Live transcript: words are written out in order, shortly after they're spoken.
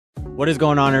What is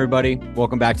going on, everybody?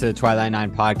 Welcome back to the Twilight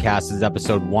Nine podcast. This is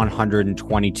episode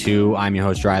 122. I'm your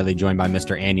host, Riley, joined by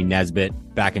Mr. Andy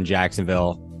Nesbitt, back in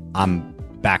Jacksonville. I'm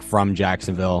back from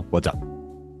Jacksonville. What's up?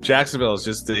 Jacksonville is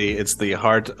just it's the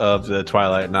heart of the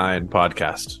Twilight Nine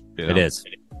podcast. You know? It is.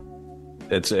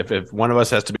 It's if one of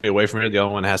us has to be away from here, the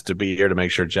other one has to be here to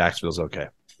make sure Jacksonville's okay.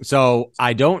 So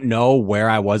I don't know where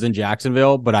I was in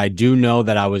Jacksonville, but I do know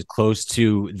that I was close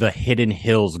to the Hidden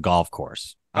Hills golf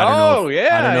course. I don't know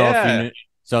if you knew.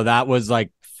 So that was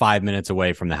like 5 minutes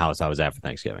away from the house I was at for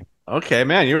Thanksgiving. Okay,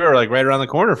 man, you were like right around the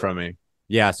corner from me.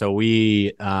 Yeah, so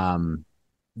they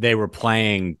were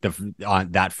playing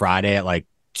on that Friday at like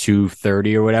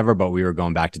 2:30 or whatever, but we were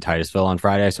going back to Titusville on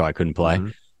Friday, so I couldn't play.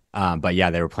 Mm-hmm. But yeah,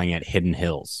 they were playing at Hidden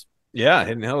Hills. Yeah,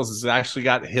 Hidden Hills has actually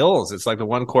got hills. It's like the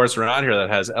one course around here that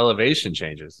has elevation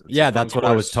changes. That's what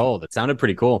I was told. It sounded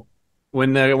pretty cool.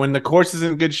 When the course is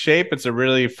in good shape, it's a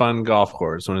really fun golf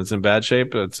course. When it's in bad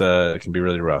shape, it can be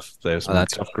really rough. They have some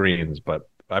tough greens, but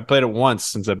I played it once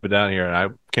since I've been down here, and I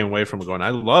came away from it going,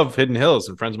 I love Hidden Hills.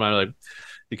 And friends of mine are like,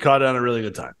 you caught it on a really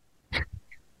good time. And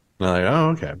I'm like, oh,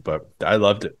 okay. But I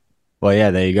loved it. Well,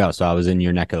 yeah, there you go. So I was in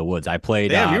your neck of the woods. I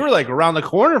played. Damn, you were like around the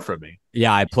corner from me.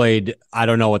 Yeah, I played. I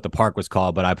don't know what the park was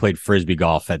called, but I played frisbee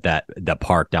golf at the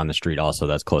park down the street. Also,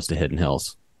 that's close to Hidden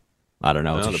Hills. I don't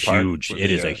know. It's huge. It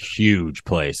is a huge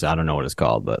place. I don't know what it's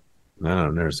called, but no,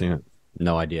 I've never seen it.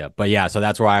 No idea. But yeah, so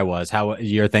that's where I was. How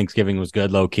your Thanksgiving was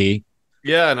good, low key?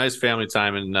 Yeah, nice family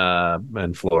time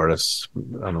in Florida,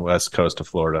 on the west coast of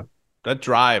Florida. That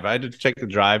drive, I had to take the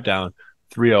drive down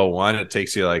 301. It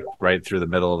takes you like right through the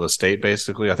middle of the state,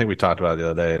 basically. I think we talked about it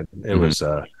the other day. It was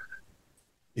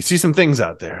you see some things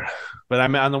out there. But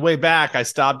I'm on the way back. I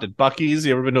stopped at Buc-ee's.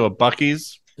 You ever been to a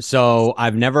Buc-ee's? So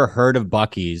I've never heard of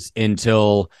Buc-ee's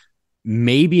until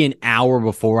maybe an hour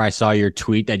before I saw your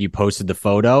tweet that you posted the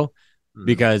photo,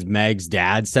 because Meg's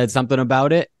dad said something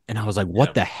about it. And I was like,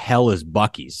 what the hell is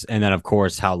Buc-ee's? And then, of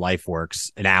course, how life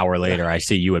works. An hour later, I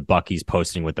see you at Buc-ee's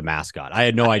posting with the mascot. I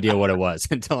had no idea what it was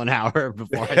until an hour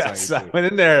before I saw you. I went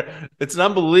in there. It's an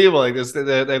unbelievable. Like this,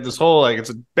 they have this whole, like,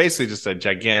 it's basically just a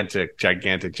gigantic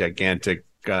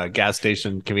gas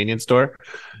station convenience store.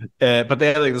 But they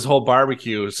have like this whole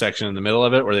barbecue section in the middle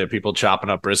of it where they have people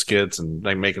chopping up briskets and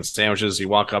like making sandwiches. You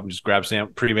walk up and just grab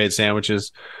pre-made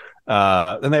sandwiches.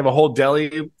 Then they have a whole deli.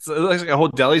 It looks like a whole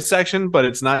deli section, but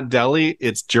it's not deli.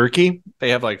 It's jerky.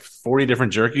 They have like 40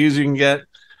 different jerkies you can get.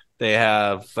 They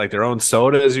have like their own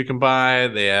sodas you can buy.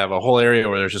 They have a whole area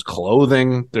where there's just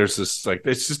clothing. There's this like,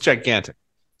 it's just gigantic.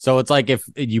 So it's like if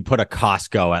you put a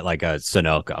Costco at like a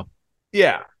Sunoco.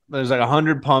 Yeah. There's like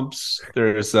 100 pumps.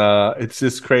 There's it's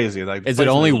just crazy. Like, is it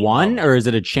only one or is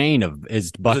it a chain of?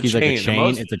 Is Buc-ee's like a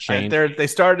chain? It's a chain. They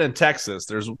started in Texas.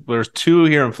 There's two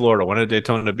here in Florida. One at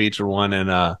Daytona Beach, or one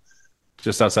in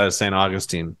just outside of St.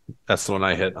 Augustine. That's the one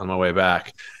I hit on my way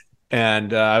back.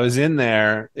 And I was in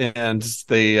there, and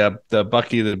the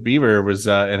Buc-ee the Beaver was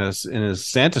in his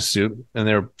Santa suit,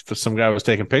 and some guy was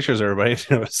taking pictures of everybody.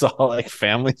 And it was all like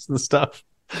families and stuff.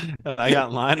 And I got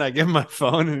in line. I give him my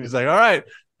phone, and he's like, "All right."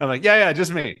 I'm like, yeah,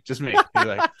 just me. He's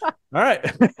like, all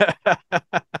right.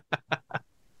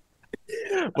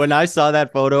 When I saw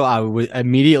that photo, I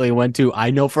immediately went to,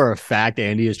 I know for a fact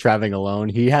Andy is traveling alone.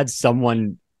 He had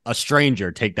a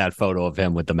stranger, take that photo of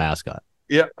him with the mascot.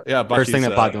 Yeah. First thing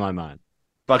that popped in my mind.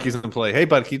 Buc-ee's in play. Hey,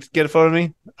 bud, can you get a photo of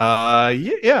me?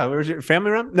 Yeah. Where's your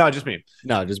family around? No, just me.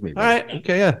 No, just me. All right.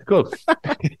 Okay, yeah, cool.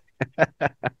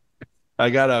 I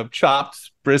got a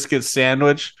chopped brisket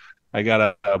sandwich. I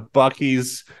got a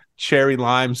Buc-ee's cherry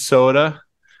lime soda,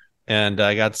 and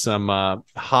I got some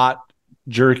hot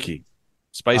jerky,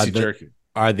 spicy jerky.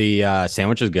 Are the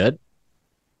sandwiches good?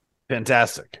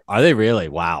 Fantastic. Are they really?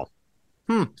 Wow.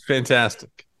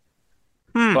 Fantastic.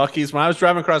 Buc-ee's. When I was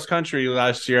driving across country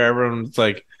last year, everyone was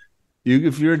like,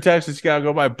 if you're in Texas, you gotta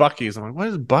go by Buc-ee's. I'm like, what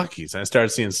is Buc-ee's? And I started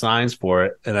seeing signs for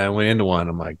it, and I went into one.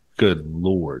 I'm like, good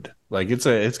Lord. Like,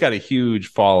 it's got a huge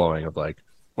following of like,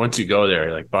 once you go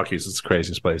there, like, Buc-ee's is the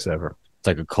craziest place ever. It's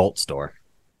like a cult store.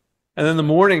 And then in the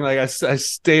morning, like I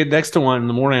stayed next to one in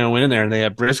the morning. I went in there and they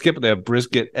have brisket, but they have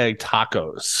brisket egg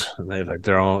tacos. And they have like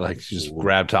their own, like, you just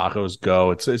grab tacos,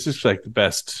 go. It's just like the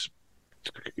best.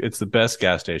 It's the best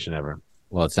gas station ever.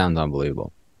 Well, it sounds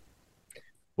unbelievable.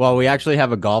 Well, we actually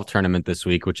have a golf tournament this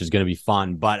week, which is going to be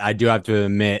fun. But I do have to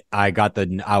admit, I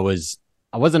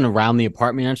wasn't around the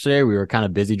apartment yesterday. We were kind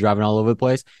of busy driving all over the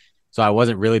place. So I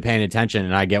wasn't really paying attention,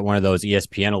 and I get one of those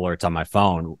ESPN alerts on my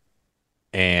phone,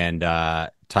 and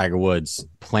Tiger Woods,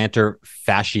 plantar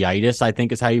fasciitis, I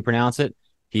think is how you pronounce it.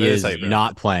 He is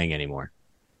not playing anymore.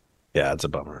 Yeah, it's a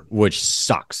bummer. Which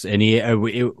sucks. And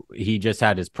he just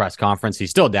had his press conference. He's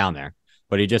still down there.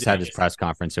 but he just had his press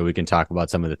conference, so we can talk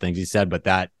about some of the things he said. But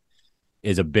that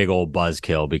is a big old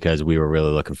buzzkill because we were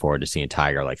really looking forward to seeing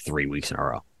Tiger like 3 weeks in a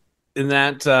row. And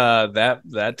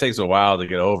that takes a while to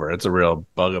get over. It's a real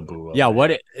bugaboo.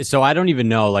 Yeah, so I don't even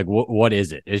know, like, what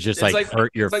is it? It's just like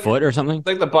hurt your foot or something? It's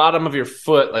like the bottom of your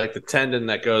foot, like the tendon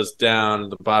that goes down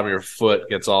the bottom of your foot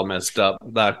gets all messed up.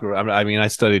 I mean, I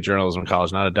studied journalism in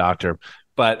college, not a doctor,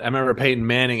 but I remember Peyton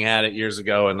Manning had it years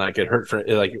ago, and like it hurt for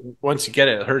like once you get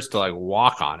it, it hurts to like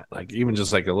walk on it. Like even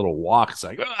just like a little walk, it's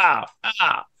like ah.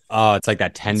 Oh, it's like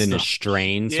that tendon is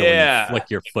strained, so when you flick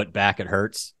your foot back, it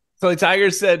hurts. So like Tiger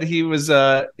said he was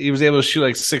able to shoot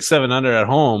like 6-7 under at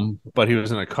home, but he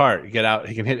was in a cart. You get out,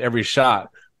 he can hit every shot.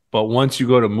 But once you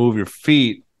go to move your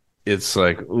feet, it's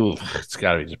like, ooh, it's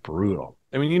got to be just brutal.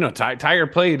 I mean, you know, Tiger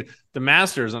played the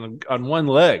Masters on one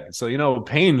leg, so you know,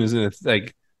 pain is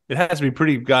like it has to be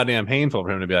pretty goddamn painful for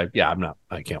him to be like, yeah,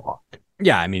 I can't walk.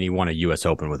 Yeah, I mean, he won a U.S.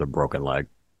 Open with a broken leg.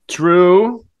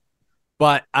 True,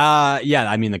 but yeah,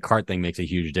 I mean, the cart thing makes a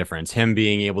huge difference. Him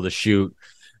being able to shoot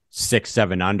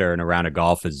 6-7 under in a round of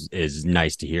golf is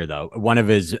nice to hear, though. One of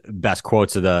his best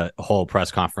quotes of the whole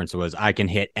press conference was, "I can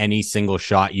hit any single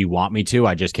shot you want me to.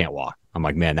 I just can't walk." I'm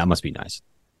like, man, that must be nice.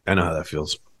 I know how that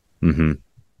feels. Mm-hmm.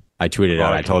 I tweeted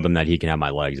out. I told him that he can have my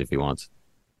legs if he wants.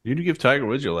 You'd give Tiger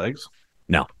Woods your legs?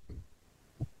 No.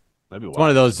 That'd be wild. It's one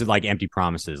of those like empty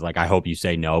promises. Like, I hope you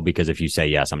say no, because if you say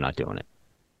yes, I'm not doing it.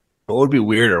 What would be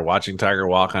weirder, watching Tiger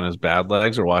walk on his bad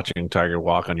legs or watching Tiger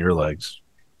walk on your legs?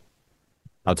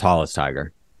 How tall is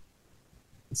Tiger?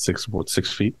 6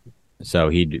 feet. So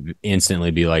he'd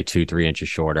instantly be like 2-3 inches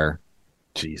shorter.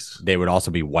 Jeez. They would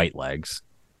also be white legs.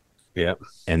 Yep.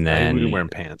 And then we're wearing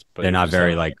pants, but they're not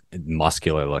very like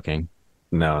muscular looking.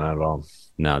 No, not at all.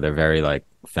 No, they're very like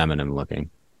feminine looking.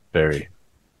 Very.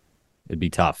 It'd be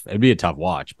tough. It'd be a tough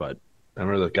watch, but I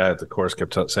remember the guy at the course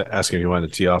kept asking if he wanted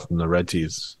to tee off from the red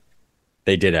tees.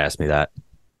 They did ask me that.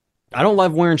 I don't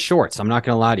love wearing shorts. I'm not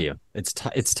going to lie to you. It's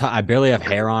tough. I barely have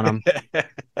hair on them.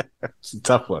 It's a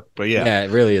tough look, but yeah. Yeah,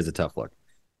 it really is a tough look.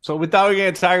 So without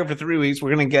getting Tiger for 3 weeks,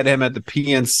 we're going to get him at the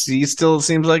PNC still, it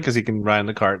seems like, because he can ride in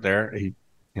the cart there. He,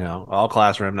 you know, all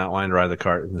class for him not wanting to ride the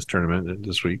cart in this tournament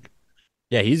this week.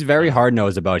 Yeah, he's very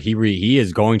hard-nosed about he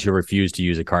is going to refuse to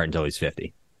use a cart until he's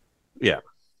 50. Yeah.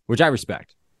 Which I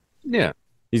respect. Yeah.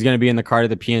 He's going to be in the cart at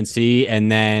the PNC,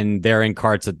 and then they're in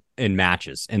carts in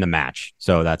matches, in the match.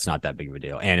 So that's not that big of a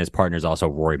deal. And his partner's also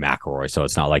Rory McIlroy, so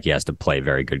it's not like he has to play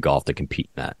very good golf to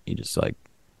compete in that. He just like...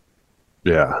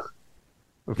 Yeah.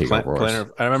 I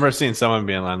remember seeing someone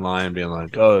being online, being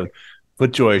like, "Oh,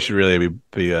 FootJoy should really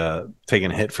be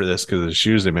taking a hit for this because of the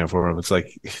shoes they made for him." It's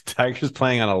like Tiger's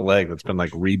playing on a leg that's been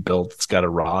like rebuilt. It's got a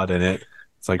rod in it.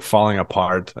 It's like falling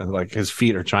apart, and like his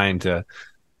feet are trying to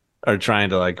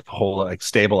like hold, like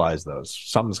stabilize those.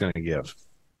 Something's going to give.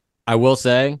 I will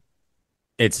say,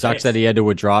 it sucks that he had to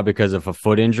withdraw because of a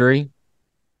foot injury.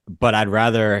 But I'd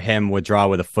rather him withdraw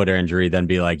with a foot injury than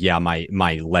be like, "Yeah, my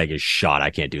leg is shot. I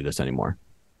can't do this anymore."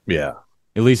 Yeah.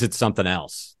 At least it's something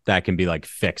else that can be like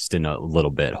fixed in a little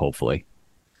bit, hopefully.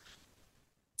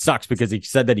 It sucks because he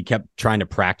said that he kept trying to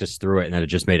practice through it and then it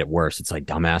just made it worse. It's like,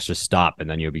 dumbass, just stop and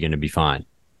then you'll begin to be fine.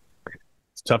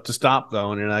 It's tough to stop though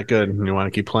when you're not good and you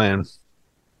want to keep playing.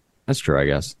 That's true, I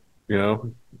guess. You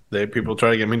know, people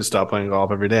try to get me to stop playing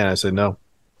golf every day and I said no.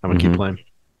 I'm gonna keep playing.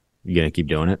 You gonna keep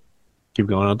doing it? Keep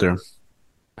going out there.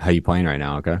 How you playing right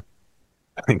now, okay?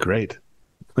 I think great.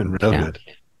 Been real good.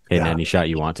 Hitting any shot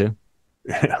you want to?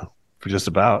 Yeah, for just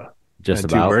about. Just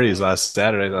about. 2 birdies last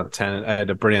Saturday on 10. I had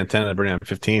a birdie on 10 and a birdie on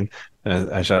 15.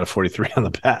 And I shot a 43 on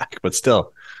the back, but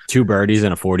still. 2 birdies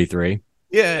and a 43?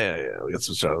 Yeah. We got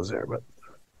some shots there, but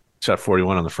shot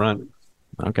 41 on the front.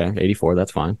 Okay, 84,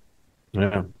 that's fine.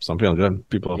 Yeah, so I'm feeling good.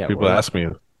 People ask me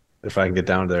if I can get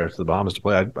down there to the Bahamas to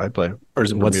play, I'd play. Or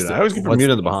is it Bermuda? I always get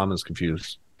Bermuda and the Bahamas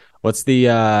confused. What's the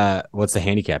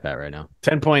handicap at right now?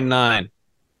 10.9.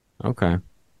 Okay.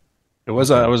 It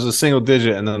was a single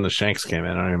digit, and then the Shanks came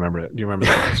in. I don't remember it. Do you remember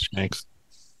that Shanks?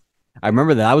 I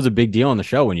remember that was a big deal on the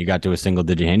show when you got to a single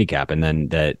digit handicap, and then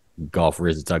that golf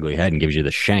rears its ugly head and gives you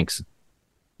the Shanks.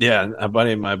 Yeah,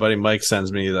 my buddy Mike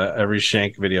sends me every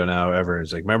Shank video now ever.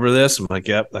 He's like, "Remember this?" I'm like,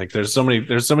 "Yep." Like, there's so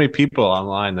many people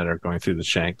online that are going through the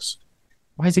Shanks.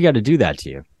 Why has he got to do that to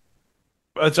you?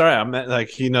 It's all right. Like,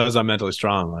 he knows I'm mentally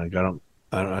strong. Like,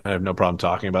 I have no problem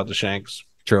talking about the Shanks.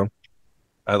 True.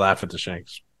 I laugh at the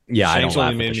Shanks. Yeah, Shanks I don't only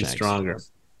laugh at made the me Shanks. stronger.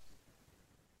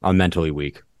 I'm mentally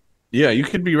weak. Yeah, you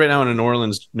could be right now in a New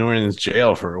Orleans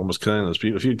jail for almost killing those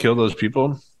people. If you kill those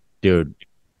people, dude,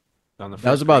 on the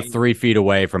that was about 3 feet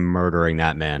away from murdering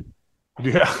that man.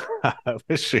 Yeah, I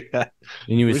wish we had.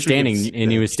 And he was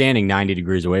standing 90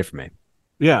 degrees away from me.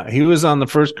 Yeah, he was on the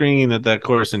first green at that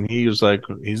course, and he was like,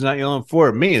 "He's not yelling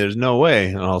for me. There's no way."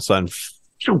 And all of a sudden,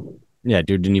 Yeah,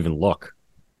 dude didn't even look.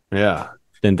 yeah,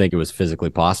 Didn't think it was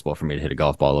physically possible for me to hit a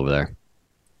golf ball over there.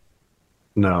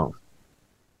 no.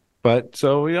 But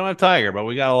so we don't have Tiger, but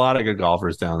we got a lot of good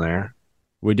golfers down there.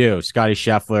 We do. Scotty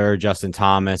Scheffler, Justin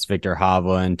Thomas, Victor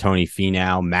Hovland, Tony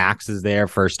Finau. Max is there.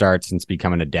 First start since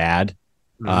becoming a dad.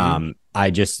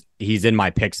 He's in my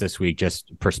picks this week,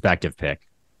 just perspective pick.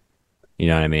 You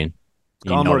know what I mean?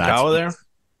 Colin Morikawa there?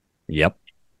 Yep.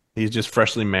 He's just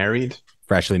freshly married.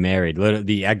 Freshly married.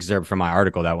 The excerpt from my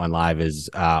article that went live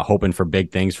is hoping for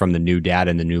big things from the new dad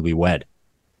and the newlywed.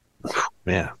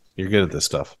 Man, you're good at this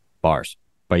stuff. Bars.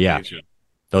 But yeah,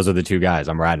 those are the two guys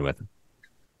I'm riding with.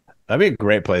 That'd be a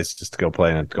great place just to go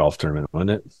play in a golf tournament, wouldn't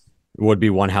it? It would be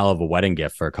one hell of a wedding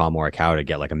gift for Colin Morikawa to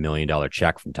get like $1 million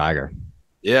check from Tiger.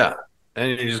 Yeah.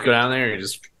 And you just go down there and you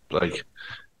just like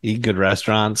eat good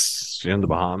restaurants in the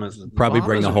Bahamas. Probably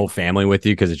bring the whole family with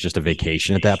you because it's just a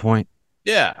vacation at that point.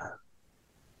 Yeah.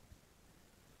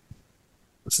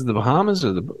 Is it the Bahamas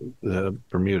or the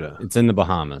Bermuda? It's in the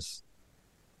Bahamas.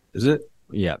 Is it?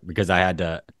 Yeah, because I had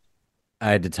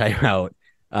to type out.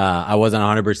 I wasn't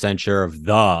 100% sure if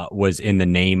the was in the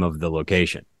name of the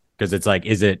location because it's like,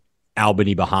 is it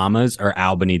Albany, Bahamas or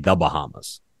Albany, the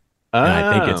Bahamas? And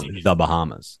I think it's the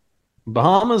Bahamas.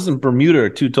 Bahamas and Bermuda are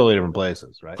two totally different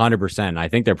places, right? 100%. I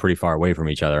think they're pretty far away from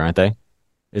each other, aren't they?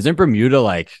 Isn't Bermuda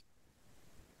like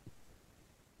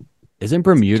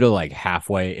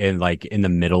halfway in the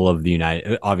middle of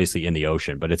the obviously in the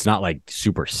ocean, but it's not like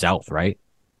super south, right?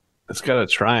 It's got a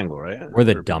triangle, right? We're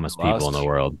the dumbest people in the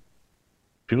world.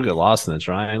 People get lost in the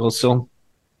triangle still.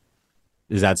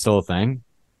 Is that still a thing?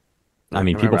 I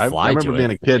mean, people fly I remember to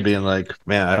being it. a kid being like,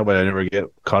 man, I hope I never get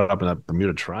caught up in that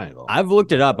Bermuda Triangle. I've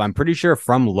looked it up. I'm pretty sure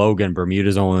from Logan,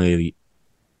 Bermuda's only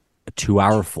a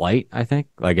 2-hour flight, I think.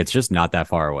 Like, it's just not that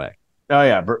far away. Oh,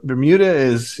 yeah. Bermuda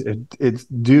it's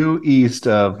due east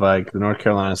of like the North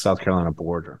Carolina, South Carolina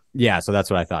border. Yeah, so that's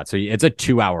what I thought. So it's a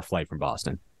 2-hour flight from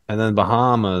Boston. And then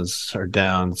Bahamas are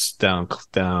down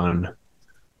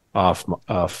off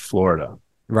Florida.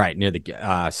 Right, near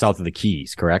the south of the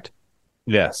Keys, correct?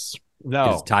 Yes.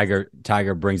 No.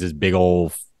 Tiger brings his big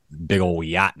old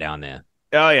yacht down there.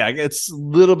 Oh yeah, it's a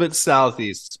little bit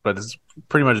southeast, but it's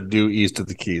pretty much due east of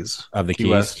the Keys. Of the Key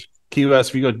Keys. West. Key West,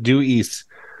 if you go due east,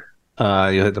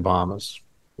 you'll hit the Bahamas.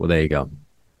 Well, there you go.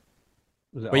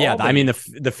 But yeah, I mean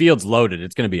the field's loaded.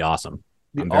 It's going to be awesome.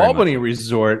 The Albany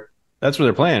Resort, that's where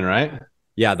they're playing, right?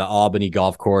 Yeah, the Albany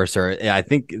golf course, or I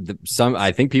think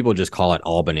people just call it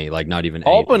Albany, like not even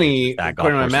Albany.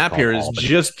 According to my map here, is Albany.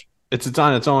 just it's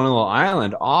on its own little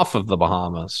island off of the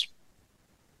Bahamas.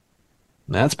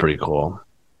 That's pretty cool.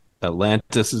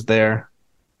 Atlantis is there.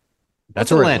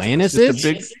 That's where Atlantis is?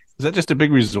 Is that just a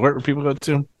big resort where people go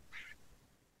to?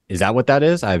 Is that what that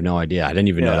is? I have no idea. I didn't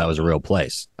even know that was a real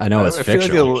place. I know it's fictional.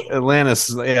 Feel like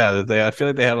Atlantis, I feel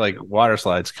like they have like water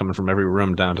slides coming from every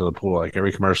room down to the pool. Like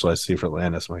every commercial I see for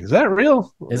Atlantis, I'm like, is that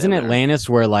real? Isn't Atlantis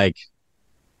where like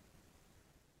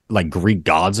Greek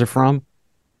gods are from?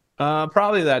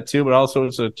 Probably that too, but also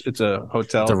it's a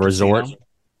hotel. It's a resort. Casino.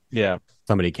 Yeah.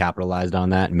 Somebody capitalized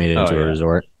on that and made it into a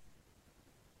resort.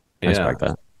 I respect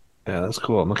that. Yeah, that's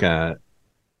cool. I'm looking at it.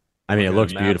 I mean, it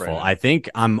looks beautiful. Right, I think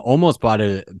I'm almost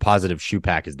positive Shoe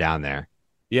Pack is down there.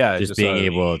 Yeah, just being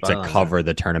able to cover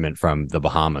the tournament from the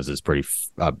Bahamas is pretty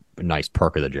a nice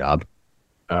perk of the job.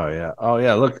 Oh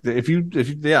yeah. Look, if you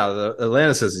the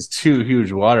Atlantis has these two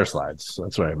huge water slides. So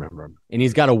that's what I remember. And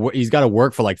he's got to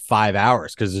work for like 5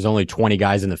 hours because there's only 20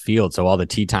 guys in the field, so all the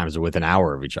tee times are within an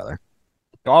hour of each other.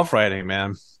 Golf riding,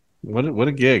 man. What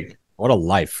a gig. What a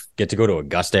life. Get to go to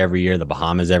Augusta every year, the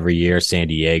Bahamas every year, San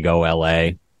Diego,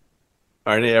 LA.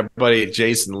 All right, everybody.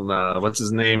 Jason, what's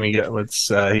his name? He went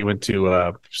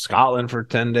to Scotland for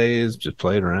 10 days, just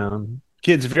played around.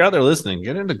 Kids, if you're out there listening,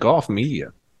 get into golf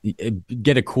media.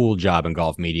 Get a cool job in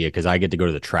golf media because I get to go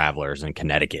to the Travelers in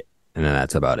Connecticut, and then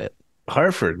that's about it.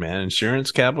 Hartford, man,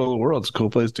 insurance capital of the world. It's a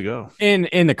cool place to go.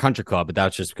 In the country club, but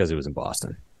that's just because it was in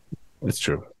Boston. It's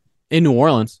true. In New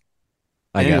Orleans,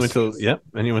 I guess.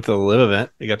 And you went to the live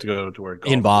event. You got to go to where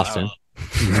golf in Boston.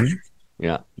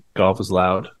 Yeah, golf is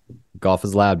loud. Golf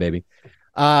is loud, baby.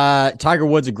 Tiger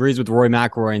Woods agrees with Rory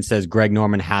McIlroy and says Greg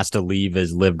Norman has to leave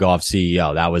as Live Golf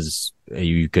CEO. That was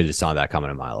you could have saw that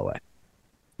coming a mile away.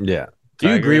 Yeah. Do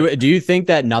you agree? Do you think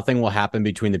that nothing will happen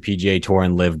between the PGA Tour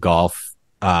and Live Golf,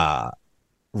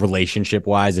 relationship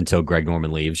wise, until Greg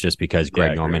Norman leaves? Just because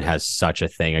Greg Norman has such a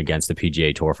thing against the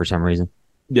PGA Tour for some reason.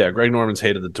 Yeah, Greg Norman's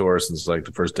hated the tour since like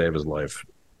the first day of his life.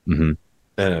 Mm-hmm.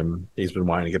 And he's been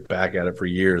wanting to get back at it for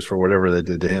years for whatever they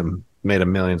did to him. Made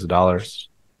him millions of dollars.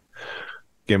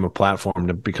 gave him a platform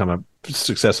to become a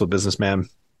successful businessman.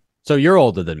 So you're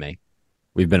older than me.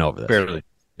 We've been over this. Barely.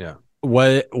 Yeah.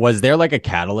 Was there like a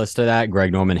catalyst to that?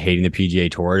 Greg Norman hating the PGA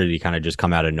Tour? Did he kind of just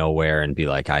come out of nowhere and be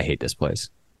like, I hate this place?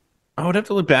 I would have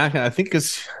to look back. I think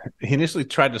because he initially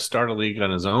tried to start a league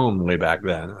on his own way back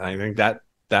then. I think that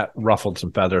ruffled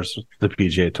some feathers with the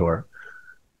PGA Tour.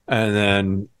 And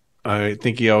then I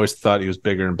think he always thought he was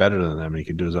bigger and better than them and he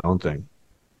could do his own thing.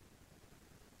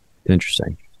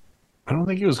 Interesting. I don't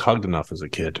think he was hugged enough as a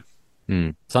kid.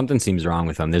 Something seems wrong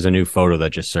with him. There's a new photo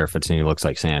that just surfaced and he looks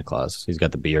like Santa Claus. He's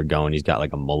got the beard going. He's got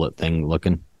like a mullet thing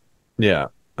looking. Yeah.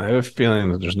 I have a feeling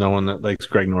that there's no one that likes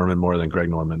Greg Norman more than Greg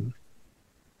Norman.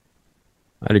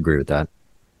 I'd agree with that.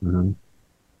 Mm-hmm.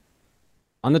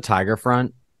 On the Tiger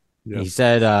front, Yeah. he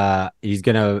said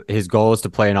his goal is to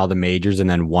play in all the majors and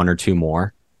then one or two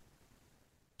more.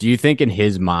 Do you think in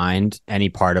his mind, any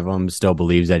part of him still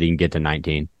believes that he can get to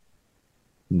 19?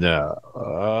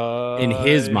 No. In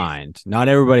his mind, not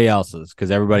everybody else's,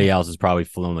 because everybody else is probably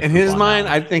fooling the In his mind,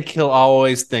 I think he'll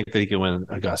always think that he can win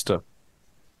Augusta.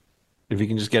 If he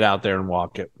can just get out there and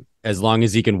walk it. As long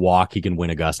as he can walk, he can win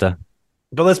Augusta.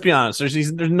 But let's be honest,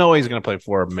 there's no way he's going to play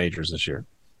 4 majors this year.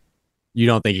 You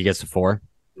don't think he gets to 4?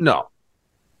 No,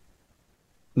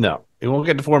 he won't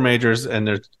get to 4 majors, and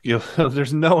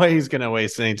there's no way he's going to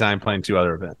waste any time playing 2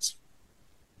 other events.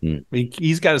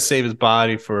 He's got to save his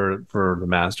body for the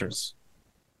Masters,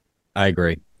 I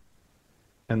agree.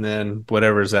 and then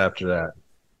whatever's after that.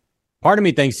 Part of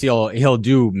me thinks he'll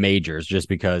do majors just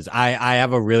because I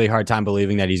have a really hard time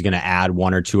believing that he's going to add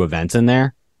 1 or 2 events in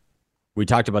there. We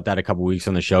talked about that a couple weeks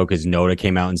on the show because Noda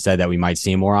came out and said that we might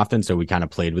see him more often. So we kind of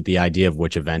played with the idea of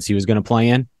which events he was going to play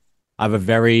in.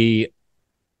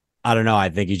 I don't know. I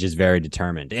think he's just very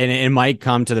determined. And it might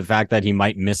come to the fact that he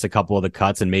might miss a couple of the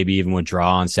cuts and maybe even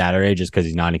withdraw on Saturday just because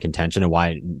he's not in contention and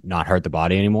why not hurt the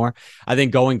body anymore. I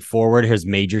think going forward, his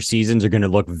major seasons are going to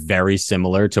look very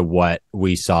similar to what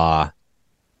we saw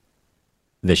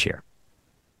this year.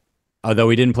 Although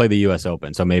we didn't play the U.S.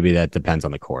 Open, so maybe that depends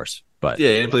on the course. But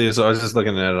Yeah, please. I was just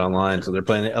looking at it online. So they're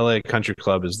playing the LA Country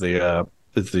Club is the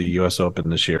U.S.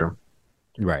 Open this year.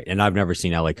 Right, and I've never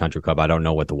seen LA Country Club. I don't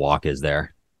know what the walk is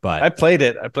there, but I played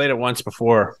it. I played it once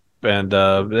before, and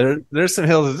there's some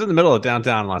hills. It's in the middle of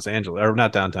downtown Los Angeles, or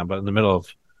not downtown, but in the middle of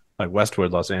like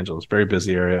Westwood Los Angeles. Very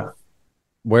busy area.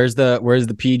 where's the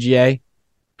PGA?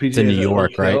 It's in New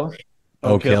York, right?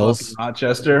 Oak Hills,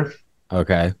 Rochester.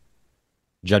 Okay.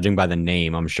 Judging by the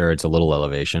name, I'm sure it's a little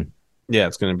elevation. Yeah,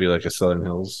 it's going to be like a Southern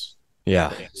Hills.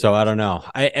 Yeah, so I don't know.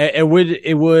 It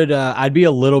would. I'd be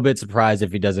a little bit surprised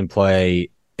if he doesn't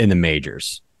play in the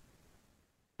majors.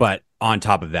 But on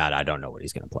top of that, I don't know what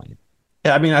he's going to play in.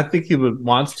 Yeah, I mean, I think he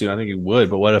wants to. I think he would.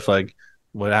 But what if like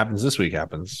what happens this week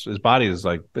happens? His body is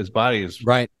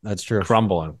Right. That's true.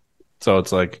 crumbling. So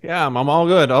it's like, yeah, I'm all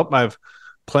good. Oh, I have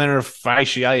plantar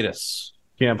fasciitis.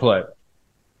 Can't play.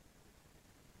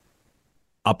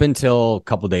 Up until a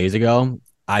couple days ago,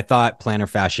 I thought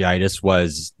plantar fasciitis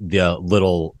was the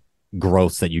little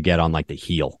growths that you get on like the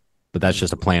heel, but that's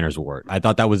just a plantar's wart. I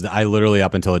thought that was, I literally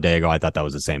up until a day ago, I thought that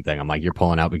was the same thing. I'm like, you're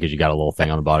pulling out because you got a little thing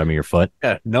on the bottom of your foot.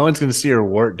 Yeah, no one's going to see your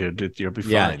wart, dude. You'll be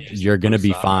fine. Yeah, you're going to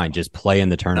be fine. Just play in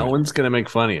the tournament. No one's going to make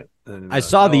fun of you. And, I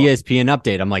saw the ESPN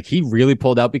update. I'm like, he really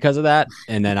pulled out because of that.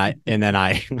 And then I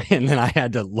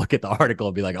had to look at the article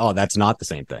and be like, oh, that's not the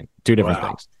same thing. Two different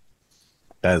things.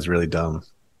 That is really dumb.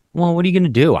 Well, what are you going to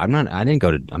do? I'm not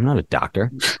a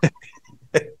doctor.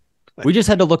 We just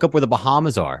had to look up where the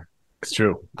Bahamas are. It's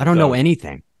true. I don't know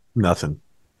anything. Nothing.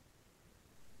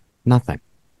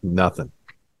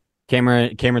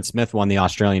 Cameron Smith won the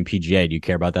Australian PGA. Do you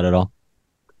care about that at all?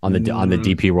 On the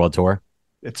DP World Tour?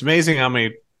 It's amazing how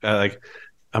many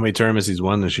tournaments he's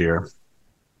won this year.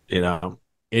 You know,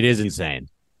 it is insane.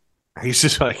 He's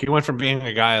just like, he went from being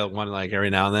a guy that won like every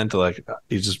now and then to like,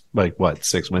 he's just like, what,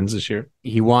 6 wins this year?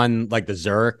 He won like the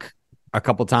Zurich a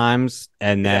couple times,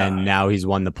 and then now he's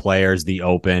won the Players, the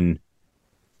Open,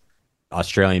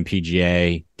 Australian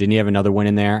PGA. Didn't he have another win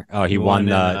in there? Oh, he won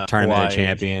the Tournament Hawaii. of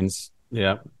Champions.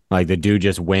 Yeah. Like the dude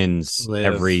just wins Live.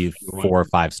 every 4 or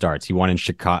 5 starts. He won in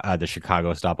Chicago, the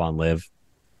Chicago stop on Live.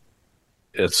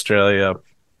 Australia.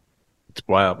 It's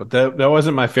wild. But that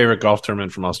wasn't my favorite golf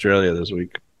tournament from Australia this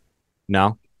week.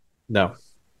 No? No.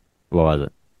 What was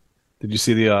it? Did you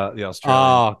see the Australian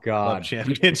Oh Club God.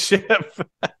 Championship?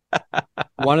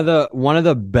 one of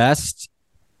the best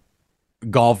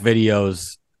golf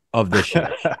videos of this year.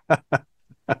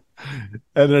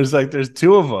 And there's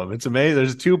 2 of them. It's amazing.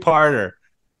 There's a 2-parter.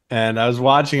 And I was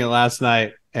watching it last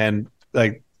night, and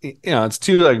like, you know, it's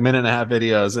 2 like minute and a half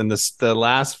videos, and the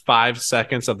last 5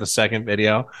 seconds of the second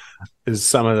video is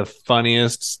some of the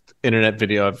funniest internet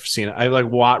video I've seen. I like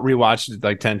rewatched it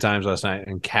like 10 times last night,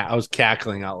 and I was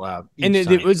cackling out loud. And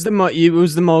it was the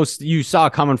most you saw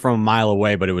coming from a mile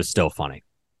away, but it was still funny.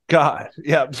 God,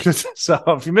 yeah. So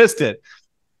if you missed it,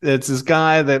 it's this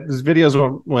guy that his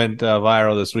videos went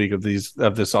viral this week of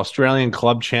this Australian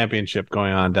club championship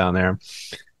going on down there.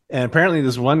 And apparently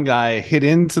this one guy hit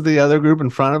into the other group in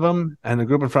front of him, and the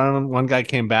group in front of him, one guy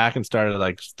came back and started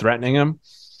like threatening him.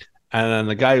 And then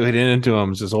the guy who hit into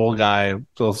him was this old guy,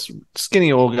 little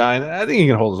skinny old guy. And I think he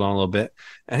can hold his own a little bit.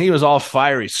 And he was all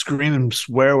fiery, screaming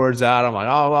swear words out. I'm like,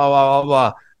 oh, blah, blah, blah,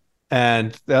 blah.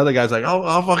 And the other guy's like, oh,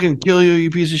 I'll fucking kill you,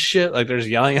 you piece of shit. Like they're just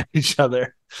yelling at each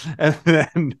other. And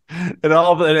then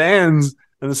it ends.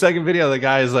 In the second video, the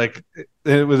guy is like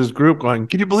with his group going,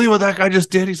 can you believe what that guy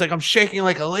just did? He's like, I'm shaking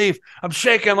like a leaf. I'm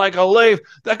shaking like a leaf.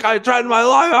 That guy tried my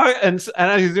life. And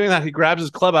as he's doing that, he grabs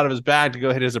his club out of his bag to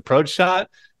go hit his approach shot.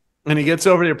 And he gets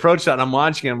over the approach shot, and I'm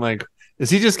watching him like, is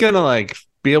he just going to like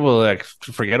be able to like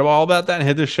forget all about that and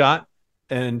hit the shot?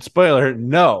 And spoiler,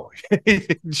 no. He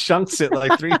chunks it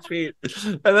like 3 feet.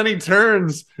 And then he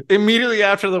turns immediately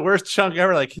after the worst chunk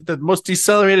ever, like the most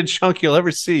decelerated chunk you'll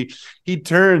ever see. He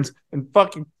turns and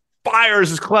fucking fires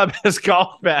his club at his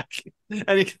golf bag.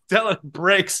 And you can tell it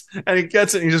breaks, and he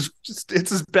gets it, and he just hits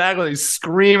his bag while he's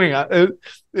screaming.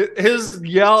 His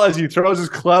yell as he throws his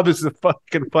club is the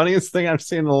fucking funniest thing I've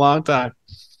seen in a long time.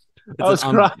 I was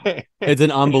crying. It's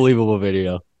an unbelievable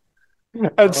video. And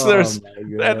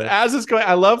as it's going,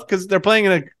 I love because they're playing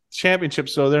in a championship,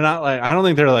 so they're not like, I don't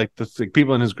think they're like the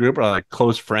people in his group are like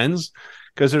close friends,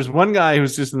 because there's one guy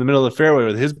who's just in the middle of the fairway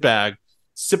with his bag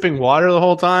sipping water the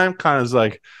whole time, kind of is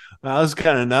like, wow, this is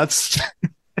kind of nuts.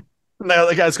 And the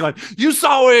other guy's going, you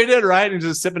saw what he did, right? And he's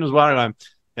just sipping his water going,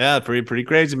 yeah, pretty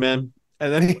crazy, man.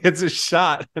 And then he hits his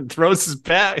shot and throws his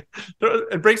bag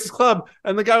and breaks his club.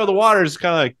 And the guy with the water is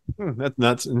kind of like, that's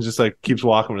nuts. And just like keeps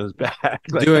walking with his bag.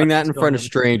 Like, doing that in front of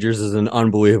strangers is an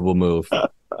unbelievable move.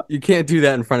 You can't do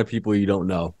that in front of people you don't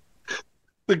know.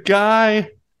 The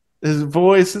guy, his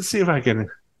voice, let's see if I can.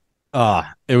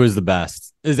 It was the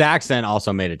best. His accent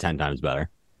also made it 10 times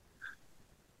better.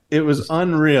 It was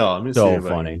unreal. Let me so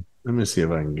funny. Let me see if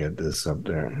I can get this up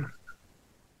there.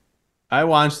 I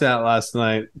watched that last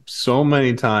night so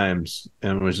many times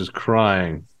and was just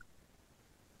crying.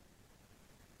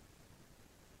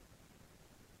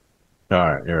 All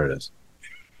right, here it is.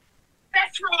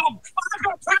 Can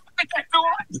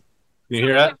you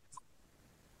hear that?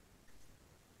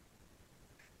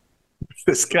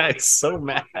 This guy is so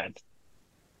mad.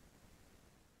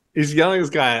 He's yelling at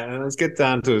this guy, and let's get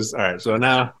down to his. All right, so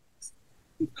now.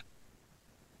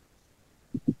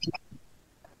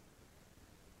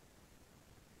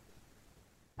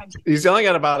 He's yelling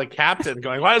at about a captain,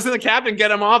 going, why doesn't the captain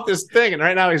get him off this thing? And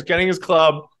right now he's getting his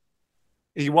club.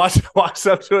 He walks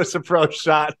up to his approach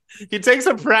shot. He takes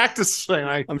a practice swing.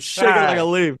 Like, I'm shaking like a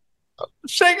leaf.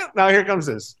 Shaking. Now here comes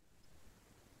this.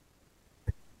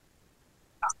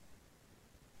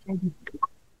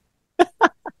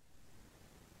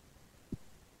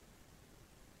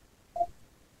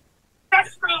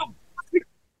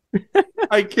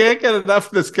 I can't get enough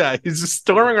of this guy. He's just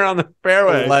storming around the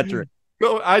fairway. Electric.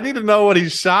 I need to know what he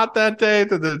shot that day.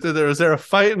 Was there a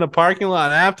fight in the parking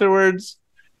lot afterwards?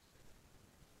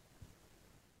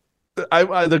 The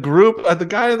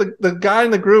guy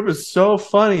in the group is so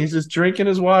funny. He's just drinking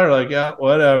his water, like, yeah,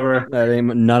 whatever. That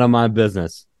ain't none of my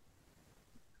business.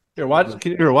 Watch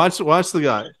the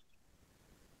guy.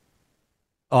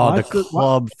 Oh, the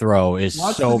club throw is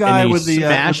so. The guy and he with the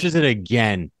smashes it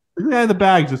again. The guy in the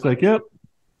bag, just like, yep.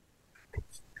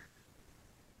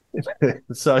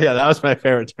 So yeah, that was my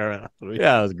favorite tournament of the week.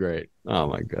 Yeah, that was great. Oh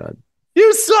my god,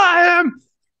 you saw him.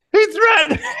 He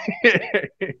threatened.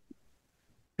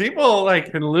 People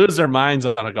like can lose their minds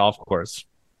on a golf course.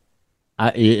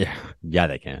 Yeah,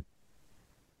 they can.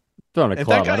 Throwing a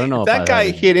club. I don't know if that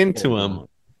guy hit into him.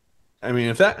 I mean,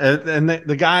 if that and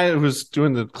the guy who was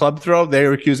doing the club throw, they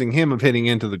were accusing him of hitting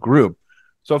into the group.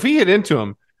 So if he hit into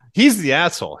him, he's the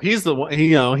asshole. He's the one.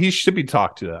 He should be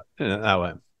talked to that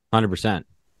way. 100%.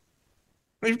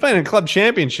 If you're playing a club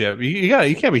championship, you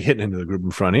can't be hitting into the group in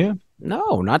front of you.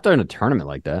 No, not during a tournament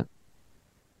like that.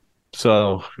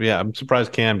 So yeah, I'm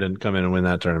surprised Cam didn't come in and win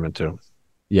that tournament too.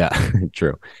 Yeah,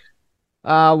 true.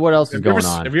 What else is going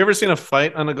on? Have you ever seen a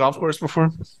fight on a golf course before?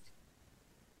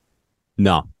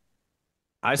 No.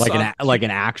 Like an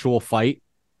actual fight?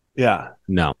 Yeah.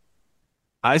 No.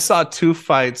 I saw 2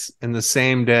 fights in the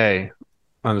same day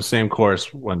on the same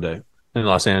course one day in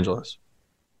Los Angeles.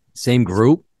 Same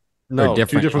group? No,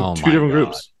 two different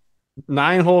groups.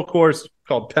 9-hole course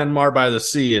called Penn Mar by the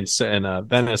Sea in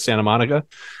Venice, Santa Monica.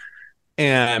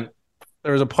 And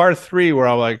there was a par three where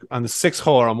I'm like on the sixth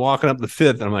hole, I'm walking up the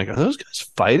fifth, and I'm like, are those guys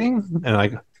fighting? And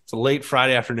like it's a late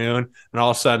Friday afternoon, and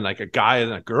all of a sudden, like a guy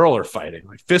and a girl are fighting,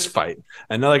 like fist fight.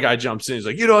 Another guy jumps in, he's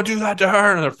like, "You don't do that to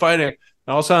her," and they're fighting.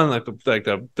 And all of a sudden,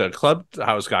 the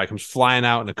clubhouse guy comes flying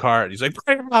out in the car, and he's like,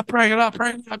 "Bring it up, bring it up,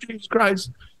 bring it up, Jesus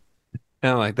Christ!"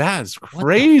 And I'm like, "That's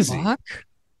crazy."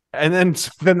 And then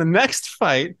the next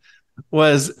fight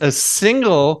was a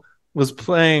single was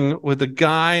playing with the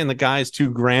guy and the guy's two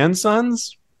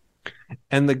grandsons.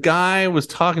 And the guy was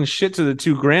talking shit to the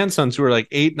two grandsons who were like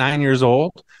 8, 9 years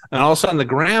old. And all of a sudden, the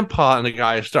grandpa and the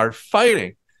guy start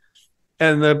fighting.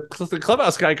 And the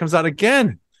clubhouse guy comes out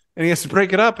again and he has to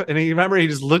break it up. And he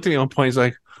just looked at me at one point. He's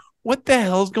like, "What the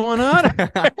hell's going on?"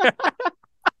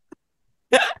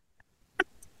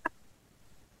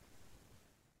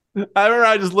 I remember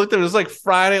I just looked at it. It was like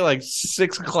Friday, like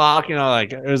 6 o'clock,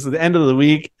 like it was the end of the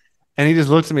week. And he just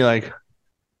looked at me like,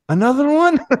 "Another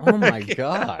one?" Oh my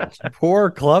gosh.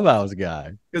 Poor clubhouse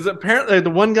guy. Because apparently the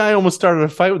one guy almost started a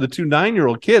fight with the two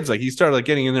 9-year-old kids. Like he started like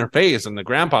getting in their face, and the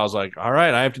grandpa was like, "All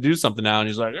right, I have to do something now." And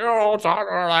he's like, "Oh, how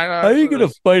are you gonna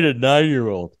fight a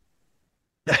 9-year-old?"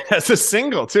 That's a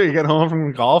single too. You get home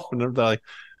from golf, and they're like,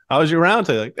 "How was your round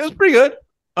today?" Like, "It was pretty good."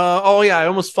 Oh yeah, I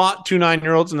almost fought two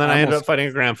 9-year-olds, and then I ended up fighting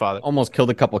a grandfather. Almost killed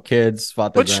a couple kids.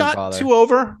 Fought the shot grandfather. 2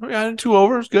 over. Yeah, 2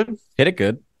 over is good. Hit it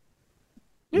good.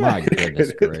 Yeah, my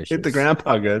goodness gracious. Hit the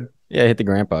grandpa good. Yeah, hit the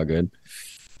grandpa good.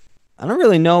 I don't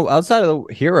really know outside of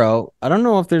the Hero. I don't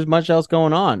know if there's much else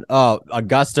going on. Oh,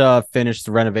 Augusta finished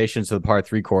the renovations to the par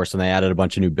 3 course, and they added a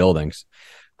bunch of new buildings.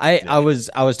 I was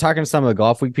talking to some of the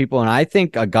Golf Week people, and I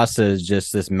think Augusta is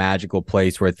just this magical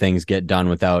place where things get done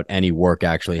without any work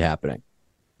actually happening.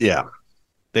 Yeah,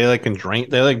 they drain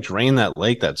that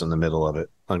lake that's in the middle of it.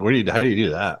 Like, how do you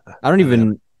do that? I don't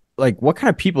even what kind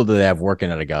of people do they have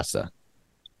working at Augusta?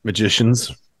 Magicians.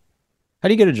 How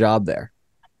do you get a job there?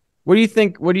 What do you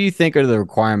think are the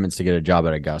requirements to get a job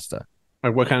at Augusta?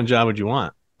 Like, what kind of job would you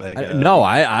want? I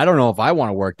don't know if I want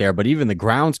to work there, but even the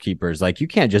groundskeepers, you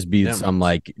can't just be some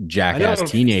jackass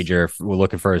teenager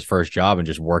looking for his first job and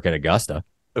just work at Augusta.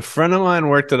 A friend of mine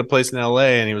worked at a place in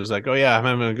LA, and he was like, "Oh yeah, I'm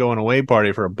having to go on a away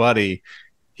party for a buddy.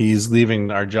 He's leaving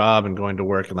our job and going to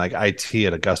work in IT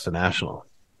at Augusta National."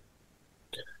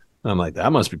 I'm like,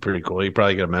 that must be pretty cool. You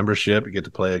probably get a membership. You get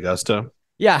to play Augusta.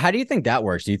 Yeah. How do you think that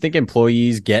works? Do you think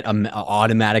employees get an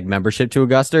automatic membership to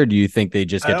Augusta, or do you think they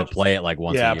just get to play it once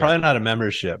a year? Yeah, probably not a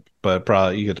membership, but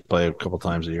probably you get to play a couple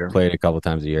times a year. Play it a couple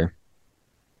times a year.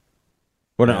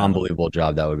 What an unbelievable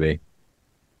job that would be.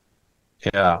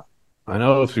 Yeah. I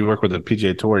know if you work with the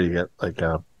PGA Tour, you get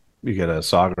you get a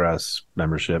Sawgrass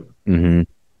membership. Mm-hmm.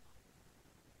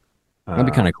 That'd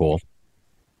be kind of cool.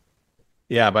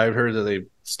 Yeah, but I've heard that they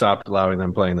stopped allowing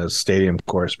them playing the stadium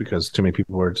course because too many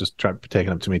people were just taking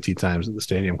up too many tee times at the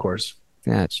stadium course.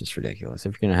 Yeah, it's just ridiculous.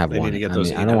 If you're gonna have they one, need to get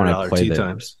those I don't want to play tee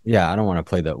times. Yeah, I don't want to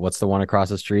play what's the one across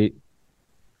the street?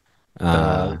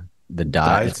 The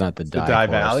Dye. It's not the Dye. The Dye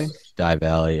Valley. Dye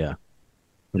Valley. Yeah.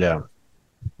 Yeah.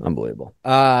 Unbelievable.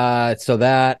 So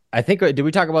that I think did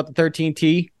we talk about the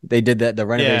 13T? They did that. The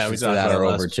renovations to that are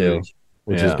over too,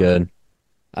 which is good.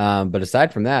 But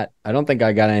aside from that, I don't think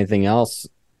I got anything else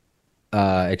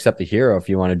except the Hero. If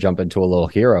you want to jump into a little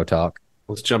Hero talk,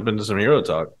 let's jump into some Hero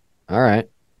talk. All right.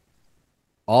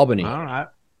 Albany. All right.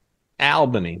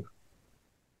 Albany.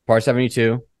 Par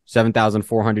 72,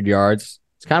 7,400 yards.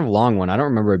 It's kind of a long one. I don't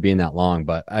remember it being that long,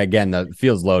 but again, the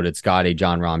field's loaded. Scotty,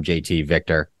 John Rahm, JT,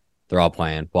 Victor. They're all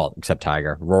playing. Well, except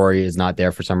Tiger. Rory is not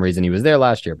there for some reason. He was there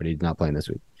last year, but he's not playing this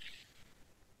week.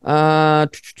 John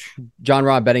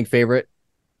Rahm betting favorite.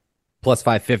 Plus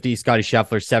 550. Scotty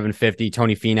Scheffler 750.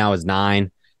 Tony Finau is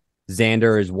 9.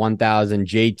 Xander is 1,000.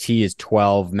 JT is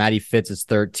 12. Matty Fitz is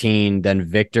 13. Then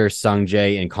Victor,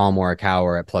 Sungjae, and Collin Morikawa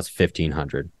are at plus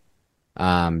 1,500.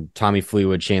 Tommy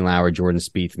Fleetwood, Shane Lowry, Jordan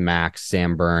Spieth, Max,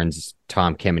 Sam Burns,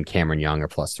 Tom Kim, and Cameron Young are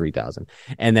plus 3,000.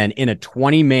 And then in a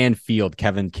 20-man field,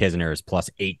 Kevin Kisner is plus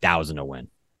 8,000 to win.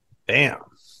 Damn.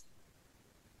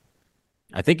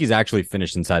 I think he's actually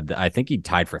finished inside. I think he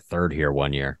tied for third here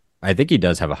one year. I think he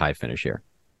does have a high finish here.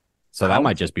 So that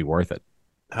might just be worth it.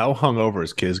 How hungover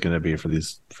is Kiz going to be for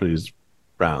these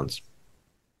rounds?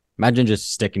 Imagine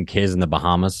just sticking Kiz in the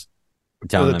Bahamas.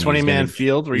 Telling the 20-man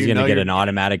field where he's going to get an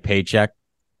automatic paycheck.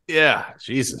 Yeah,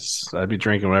 Jesus. I'd be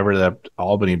drinking whatever that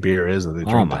Albany beer is that they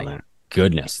drink down there.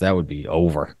 Goodness, that would be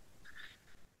over.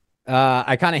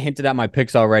 I kind of hinted at my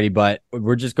picks already, but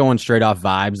we're just going straight off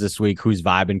vibes this week. Who's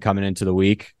vibing coming into the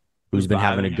week? Who's been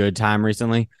having a good time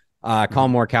recently?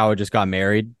 Collin Morikawa just got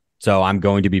married, so I'm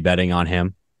going to be betting on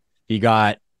him. He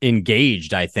got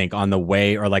engaged, I think, on the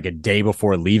way or like a day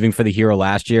before leaving for the Hero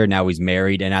last year. Now he's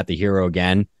married and at the Hero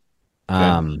again.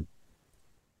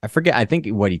 I forget. I think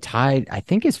what he tied. I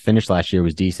think his finish last year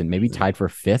was decent. Maybe tied for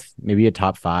fifth. Maybe a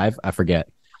top five. I forget.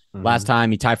 Last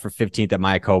time he tied for 15th at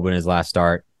Mayakoba in his last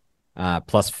start,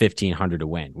 plus 1,500 to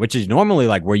win, which is normally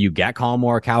like where you get Colin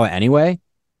Morikawa anyway,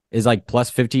 is like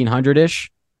plus 1,500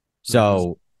 ish.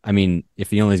 So I mean,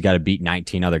 if he only's got to beat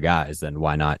 19 other guys, then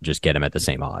why not just get him at the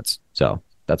same odds? So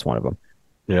that's one of them.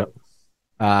 Yeah.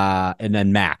 And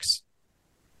then Max.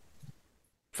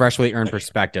 Freshly earned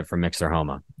perspective from Mixer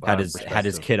Homa. Had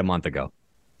his kid a month ago.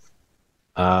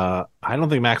 I don't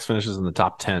think Max finishes in the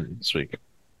top 10 this week.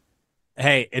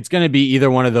 Hey, it's going to be either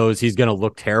one of those. He's going to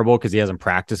look terrible because he hasn't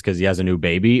practiced because he has a new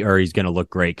baby, or he's going to look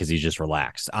great because he's just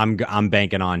relaxed. I'm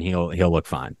banking on he'll look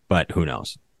fine, but who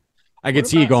knows? I could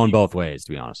see it going both ways,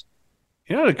 to be honest.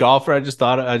 You know, a golfer I just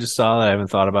saw that I haven't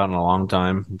thought about in a long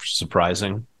time. Which is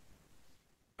surprising.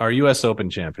 Our U.S. Open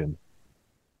champion,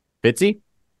 Fitzy?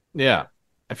 Yeah.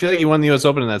 I feel like he won the U.S.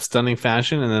 Open in that stunning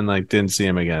fashion and then like didn't see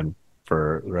him again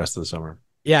for the rest of the summer.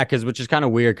 Yeah, which is kind of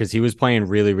weird because he was playing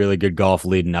really, really good golf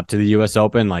leading up to the U.S.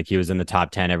 Open. Like he was in the top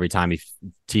 10 every time he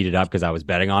teed it up because I was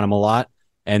betting on him a lot.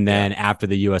 And then after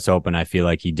the U.S. Open, I feel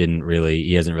like he hasn't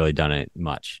really done it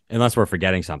much, unless we're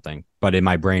forgetting something. But in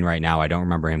my brain right now, I don't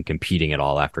remember him competing at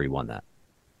all after he won that.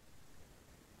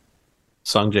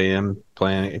 Sung J M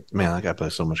playing, man, that guy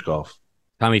plays so much golf.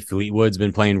 Tommy Fleetwood's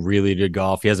been playing really good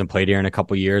golf. He hasn't played here in a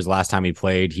couple years. Last time he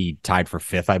played, he tied for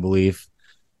fifth, I believe.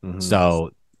 So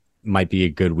might be a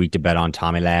good week to bet on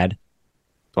Tommy Lad.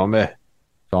 Tommy.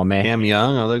 Cam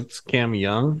Young. I like Cam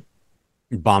Young.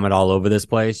 Bomb it all over this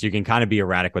place. You can kind of be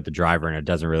erratic with the driver, and it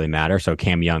doesn't really matter. So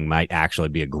Cam Young might actually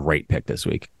be a great pick this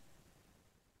week.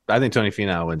 I think Tony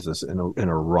Finau wins this in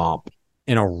a romp.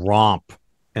 In a romp.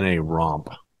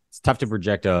 It's tough to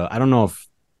project. I don't know if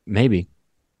maybe.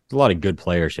 There's a lot of good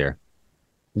players here.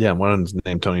 Yeah, one of them's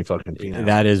named Tony fucking Finau.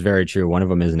 That is very true. One of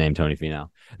them is named Tony Finau.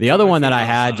 The other one that I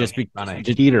had on a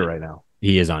heater right now.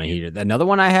 He is on a heater. Another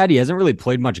one I had, he hasn't really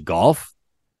played much golf,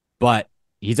 but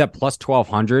he's at plus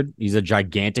 1,200. He's a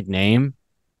gigantic name,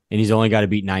 and he's only got to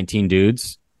beat 19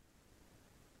 dudes.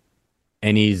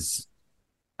 And he's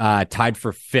tied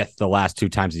for fifth the last two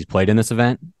times he's played in this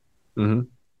event.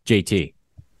 JT.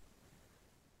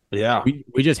 Yeah.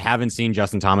 We just haven't seen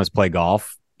Justin Thomas play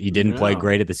golf. He didn't play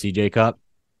great at the CJ Cup.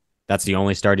 That's the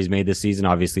only start he's made this season.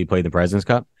 Obviously, he played the President's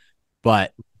Cup.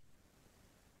 But,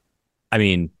 I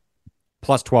mean,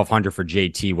 plus 1,200 for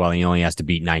JT while he only has to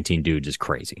beat 19 dudes is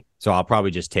crazy. So I'll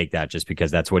probably just take that just because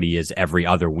that's what he is every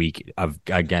other week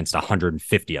against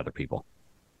 150 other people.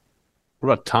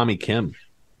 What about Tommy Kim?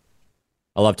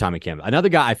 I love Tommy Kim. Another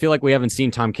guy, I feel like we haven't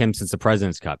seen Tom Kim since the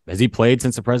President's Cup. Has he played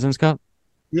since the President's Cup?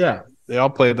 Yeah. They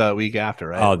all played that week after,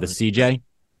 right? Oh, the CJ?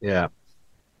 Yeah.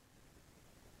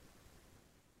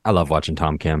 I love watching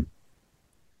Tom Kim.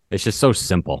 It's just so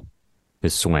simple,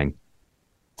 his swing.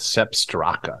 Sepp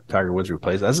Straka, Tiger Woods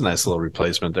replacement. That's a nice little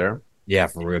replacement there. Yeah,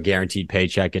 for real guaranteed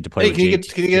paycheck. Get to play. Hey,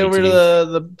 can you get over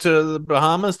to the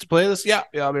Bahamas to play this? Yeah,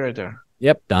 I'll be right there.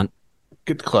 Yep, done.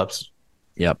 Get the clubs.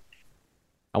 Yep.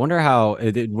 I wonder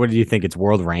what do you think? It's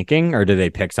world ranking, or do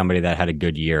they pick somebody that had a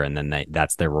good year and then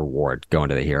that's their reward going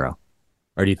to the hero?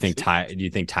 Or do you think Tiger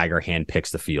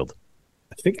handpicks the field?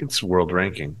 I think it's world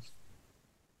ranking.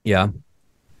 Yeah.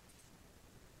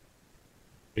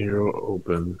 Hero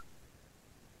Open.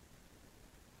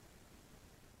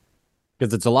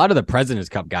 Because it's a lot of the President's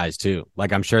Cup guys, too.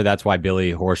 Like, I'm sure that's why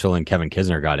Billy Horschel and Kevin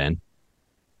Kisner got in.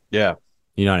 Yeah.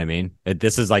 You know what I mean?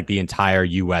 This is like the entire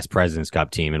U.S. President's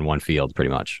Cup team in one field, pretty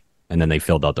much. And then they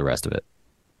filled out the rest of it.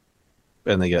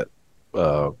 And they get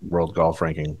world golf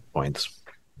ranking points.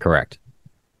 Correct.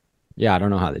 Yeah, I don't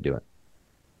know how they do it.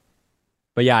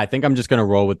 But yeah, I think I'm just going to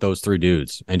roll with those three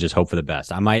dudes and just hope for the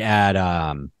best. I might add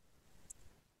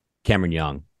Cameron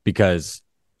Young because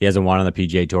he hasn't won on the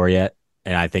PGA Tour yet.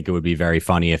 And I think it would be very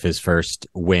funny if his first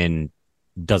win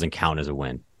doesn't count as a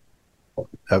win.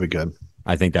 That'd be good.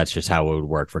 I think that's just how it would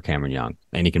work for Cameron Young.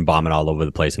 And he can bomb it all over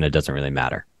the place and it doesn't really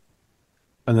matter.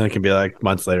 And then it can be like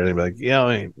months later, they'd be like,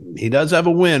 he does have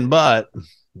a win, but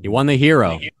he won the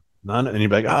Hero. And you'd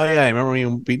be like, oh, yeah, I remember when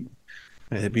you beat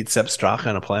Sepp Straka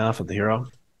in a playoff at the Hero?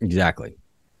 Exactly.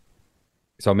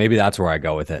 So maybe that's where I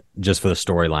go with it, just for the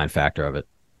storyline factor of it.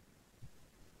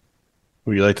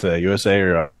 Would you like to USA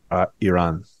or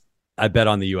Iran? I bet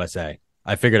on the USA.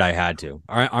 I figured I had to.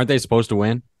 Aren't they supposed to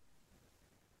win?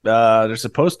 They're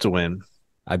supposed to win.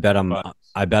 I bet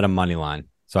them money line.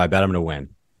 So I bet them to win.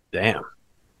 Damn.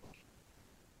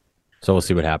 So we'll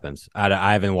see what happens.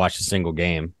 I haven't watched a single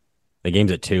game. The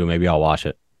game's at 2. Maybe I'll watch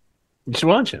it. You should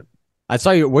watch it. I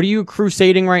saw you. What are you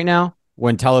crusading right now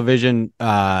when television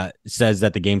says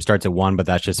that the game starts at 1, but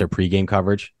that's just their pregame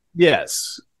coverage?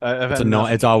 Yes. I've It's had enough.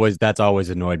 that's always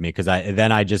annoyed me because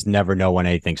I just never know when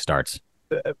anything starts.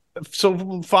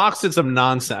 So Fox did some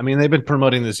nonsense. I mean, they've been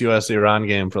promoting this U.S. Iran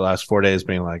game for the last 4 days,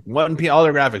 being like 1 p. All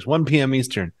their graphics 1 p.m.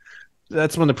 Eastern.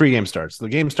 That's when the pregame starts. The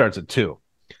game starts at 2.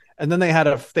 And then they had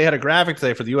a graphic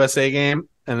today for the USA game,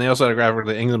 and they also had a graphic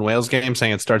for the England Wales game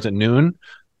saying it starts at noon.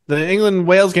 The England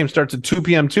Wales game starts at 2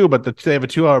 p.m. too, but they have a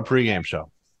 2-hour pregame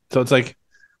show. So it's like,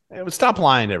 stop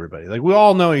lying to everybody. Like, we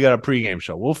all know you got a pregame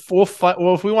show. We'll fight.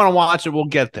 Well, if we want to watch it, we'll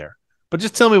get there. But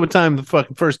just tell me what time the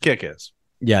fucking first kick is.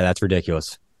 Yeah, that's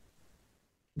ridiculous.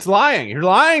 It's lying. You're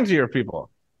lying to your people.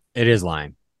 It is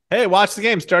lying. Hey, watch the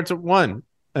game. Starts at 1.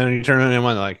 And you turn it in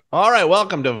 1, like, all right,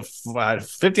 welcome to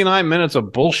 59 minutes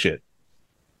of bullshit.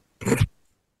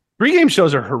 Pregame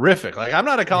shows are horrific. Like, I'm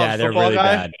not a college football really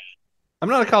guy. bad. I'm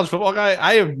not a college football guy.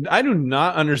 I do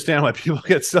not understand why people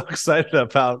get so excited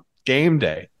about game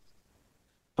day.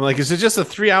 I'm like, is it just a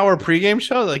 3-hour pregame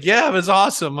show? Like, yeah, but it's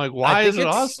awesome. Like, why is it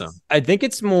awesome? I think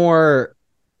it's more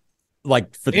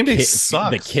like for Game the day kids.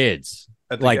 sucks. The kids.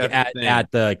 At the- Like at the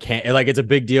at the like it's a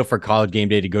big deal for college game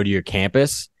day to go to your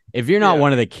campus. If you're not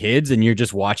one of the kids and you're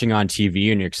just watching on TV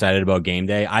and you're excited about game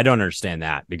day, I don't understand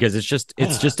that because it's just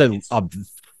a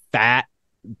fat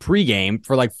pregame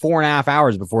for like 4.5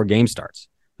 hours before game starts.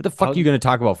 What the fuck are you going to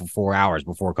talk about for 4 hours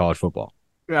before college football?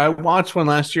 I watched one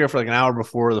last year for like an hour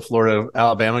before the Florida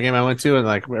Alabama game I went to, and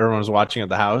like everyone was watching at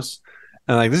the house,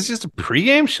 and like, this is just a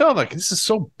pregame show. Like, this is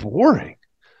so boring.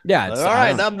 Yeah. All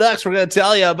right, up next, we're going to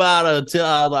tell you about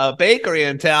a bakery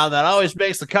in town that always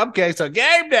makes the cupcakes on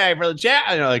game day for the chat.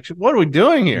 And you're like, what are we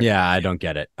doing here? Yeah, I don't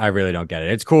get it. I really don't get it.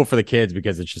 It's cool for the kids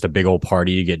because it's just a big old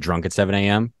party. You get drunk at 7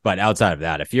 a.m. But outside of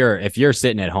that, if you're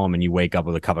sitting at home and you wake up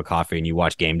with a cup of coffee and you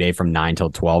watch game day from 9 till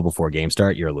 12 before game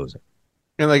start, you're a loser.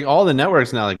 And like all the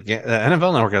networks now, like the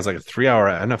NFL network has like a 3-hour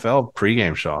NFL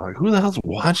pregame show. Like, who the hell's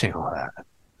watching all that?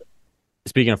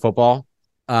 Speaking of football,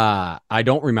 I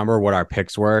don't remember what our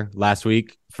picks were last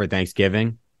week for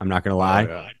Thanksgiving. I'm not going to lie. Oh,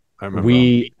 yeah. I remember.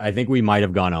 I think we might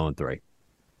have gone 0-3.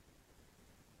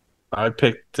 I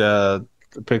picked the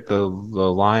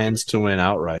Lions to win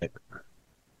outright,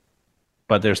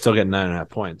 but they're still getting 9.5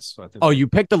 points. So I think you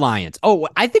picked the Lions. Oh,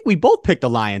 I think we both picked the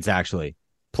Lions actually.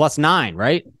 +9,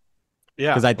 right?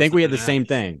 yeah, Because I think we had the same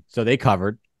thing. So they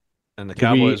covered. and the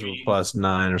Cowboys were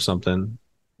 +9 or something.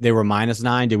 They were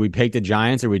 -9. Did we pick the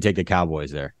Giants or we take the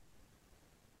Cowboys there?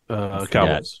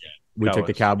 Cowboys. We took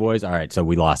the Cowboys. All right, so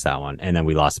we lost that one, and then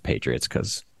we lost the Patriots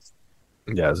because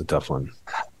Yeah, it was a tough one.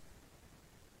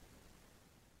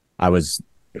 I was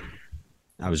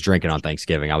drinking on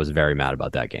Thanksgiving. I was very mad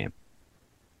about that game.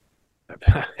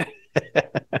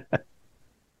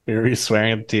 Were you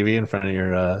swearing at the TV in front of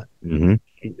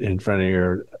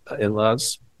your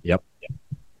in-laws? Yep.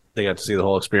 They got to see the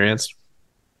whole experience.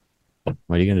 What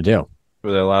are you gonna do?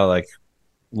 Were there a lot of like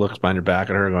looks behind your back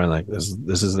at her, going like, "This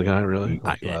is the guy, really?"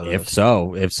 Like, If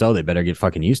so, they better get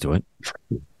fucking used to it.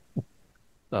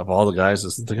 of all the guys,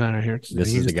 this is the guy right here. This Did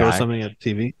is the just throw guy. something at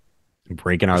the TV.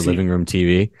 Breaking our Is he- living room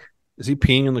TV. Is he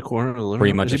peeing in the corner of the living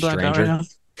Pretty room? much Is a he blacked out stranger. right now?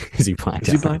 Is he blacked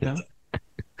Is he out? blacked out?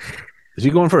 Is he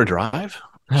going for a drive?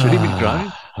 Should he be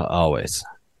driving? Always.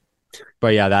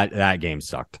 But yeah, that game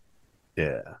sucked.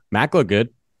 Yeah. Mac looked good,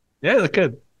 Yeah, look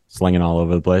good. slinging all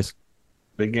over the place.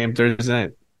 Big game Thursday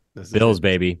night. This is Bills,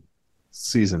 baby.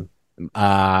 season.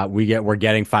 We're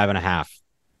getting 5.5.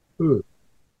 Ooh.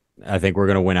 I think we're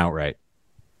gonna win outright.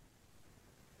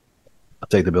 I'll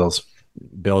take the Bills.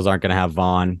 Bills aren't gonna have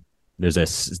Vaughn. There's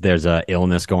a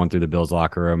illness going through the Bills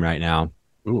locker room right now.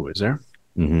 Ooh, is there?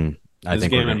 Mm-hmm. I Is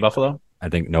think this we're game in gonna, Buffalo? I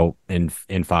think nope in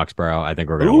Foxborough. I think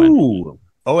we're gonna win. Ooh.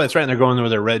 Oh, that's right. And they're going there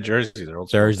with their red jerseys. Their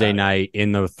old Thursday school night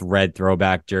in the red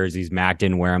throwback jerseys. Mac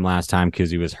didn't wear them last time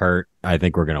because he was hurt. I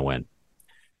think we're gonna win.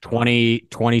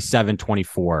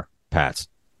 27-24 Pats.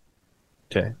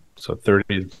 Okay. So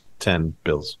 30-10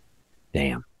 Bills.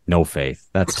 Damn. No faith.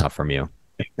 That's tough from you.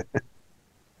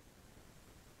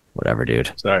 Whatever,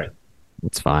 dude. Sorry.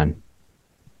 It's fine.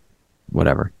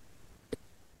 Whatever.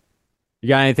 You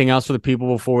got anything else for the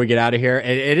people before we get out of here?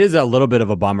 It is a little bit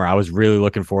of a bummer. I was really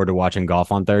looking forward to watching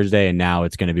golf on Thursday, and now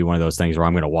it's going to be one of those things where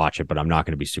I'm going to watch it, but I'm not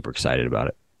going to be super excited about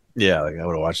it. Yeah, like I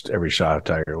would have watched every shot of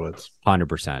Tiger Woods.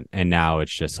 100%. And now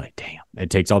it's just like, damn, it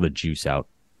takes all the juice out.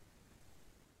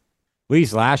 At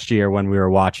least last year when we were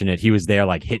watching it, he was there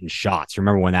like hitting shots.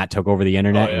 Remember when that took over the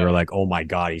internet? Oh, yeah. We were like, oh my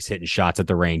God, he's hitting shots at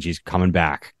the range. He's coming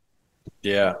back.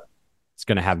 Yeah. It's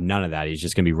going to have none of that. He's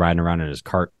just going to be riding around in his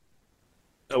cart.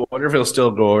 I wonder if he'll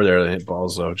still go over there and hit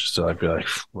balls, though, just so I'd be like,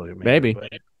 look at me. Maybe. But,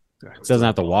 He doesn't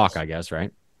have to walk, I guess, right?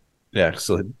 Yeah, I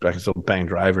can still bang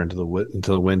driver into the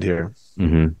wind here.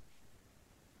 Mm-hmm.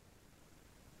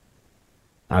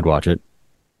 I'd watch it.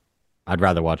 I'd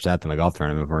rather watch that than the golf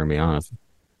tournament, if we're going to be honest.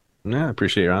 Yeah, I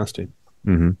appreciate your honesty.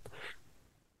 Mm-hmm.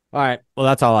 All right. Well,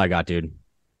 that's all I got, dude.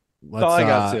 That's all I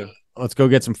got, too. Let's go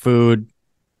get some food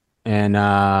and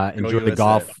enjoy the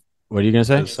golf. What are you going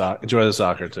to say? Enjoy the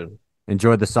soccer, too.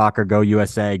 Enjoy the soccer. Go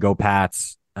USA. Go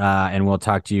Pats. And we'll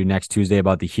talk to you next Tuesday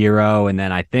about the Hero. And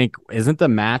then I think, isn't the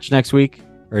match next week?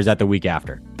 Or is that the week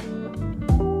after? I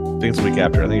think it's the week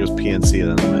after. I think it was PNC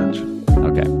then the match.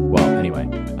 Okay. Well, anyway,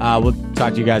 we'll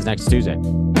talk to you guys next Tuesday.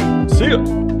 See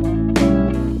you.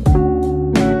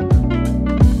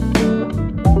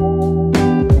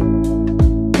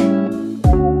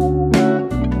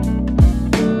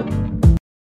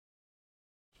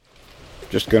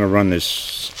 Just going to run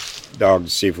this dog to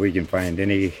see if we can find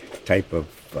any type of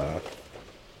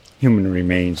human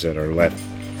remains that are left.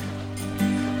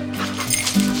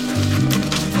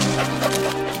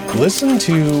 Listen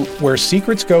to Where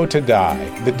Secrets Go to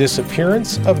Die, The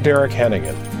Disappearance of Derek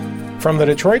Hennigan. From the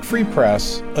Detroit Free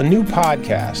Press, a new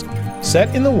podcast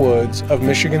set in the woods of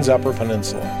Michigan's Upper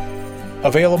Peninsula.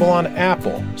 Available on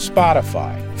Apple,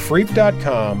 Spotify,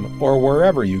 Freep.com, or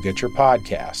wherever you get your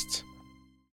podcasts.